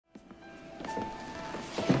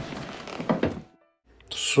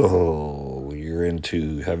So you're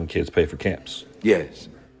into having kids pay for camps? Yes.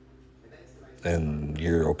 And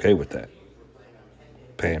you're okay with that?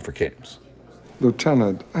 Paying for camps?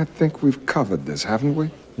 Lieutenant, I think we've covered this, haven't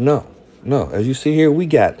we? No. As you see here, we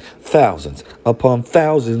got thousands upon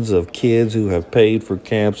thousands of kids who have paid for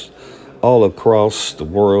camps all across the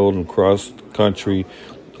world and across the country,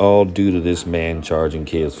 all due to this man charging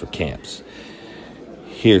kids for camps.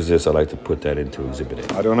 Here's this. I'd like to put that into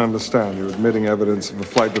Exhibit A. I don't understand. You're admitting evidence of a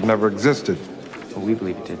flight that never existed. Oh, we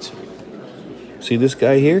believe it did, sir. See this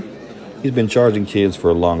guy here? He's been charging kids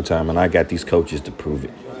for a long time, and I got these coaches to prove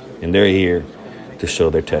it. And they're here to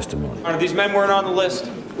show their testimony. Your Honor, these men weren't on the list.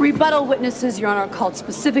 Rebuttal witnesses, Your Honor, are called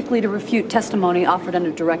specifically to refute testimony offered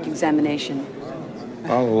under direct examination.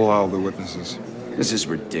 I'll allow the witnesses. This is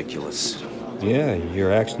ridiculous. Yeah,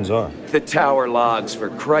 your actions are. The tower logs,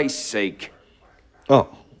 for Christ's sake.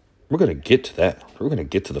 Oh, we're going to get to that. We're going to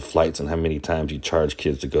get to the flights and how many times you charge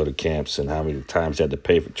kids to go to camps and how many times you had to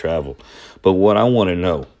pay for travel. But what I want to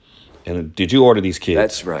know, and did you order these kids?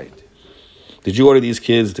 That's right. Did you order these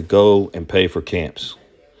kids to go and pay for camps?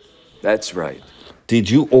 That's right. Did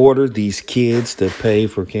you order these kids to pay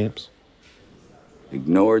for camps?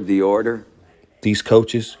 Ignored the order? These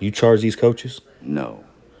coaches? You charge these coaches? No.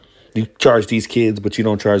 You charge these kids, but you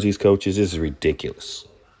don't charge these coaches? This is ridiculous.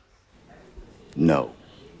 No.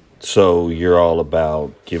 So you're all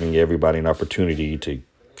about giving everybody an opportunity to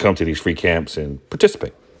come to these free camps and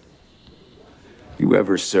participate? You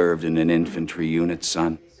ever served in an infantry unit,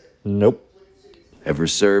 son? Nope. Ever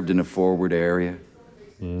served in a forward area?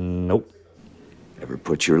 Nope. Ever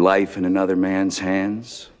put your life in another man's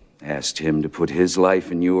hands? Asked him to put his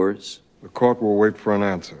life in yours? The court will wait for an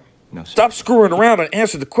answer. No, sir. Stop screwing around and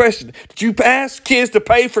answer the question. Did you ask kids to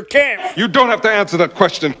pay for camps? You don't have to answer that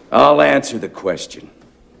question. I'll answer the question.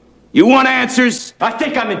 You want answers? I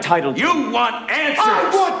think I'm entitled. You want answers?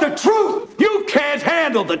 I want the truth! You can't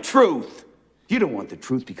handle the truth! You don't want the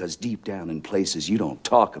truth because deep down in places you don't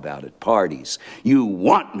talk about at parties, you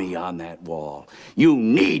want me on that wall. You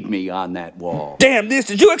need me on that wall. Damn this,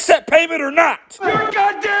 did you accept payment or not? You're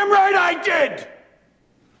goddamn right I did!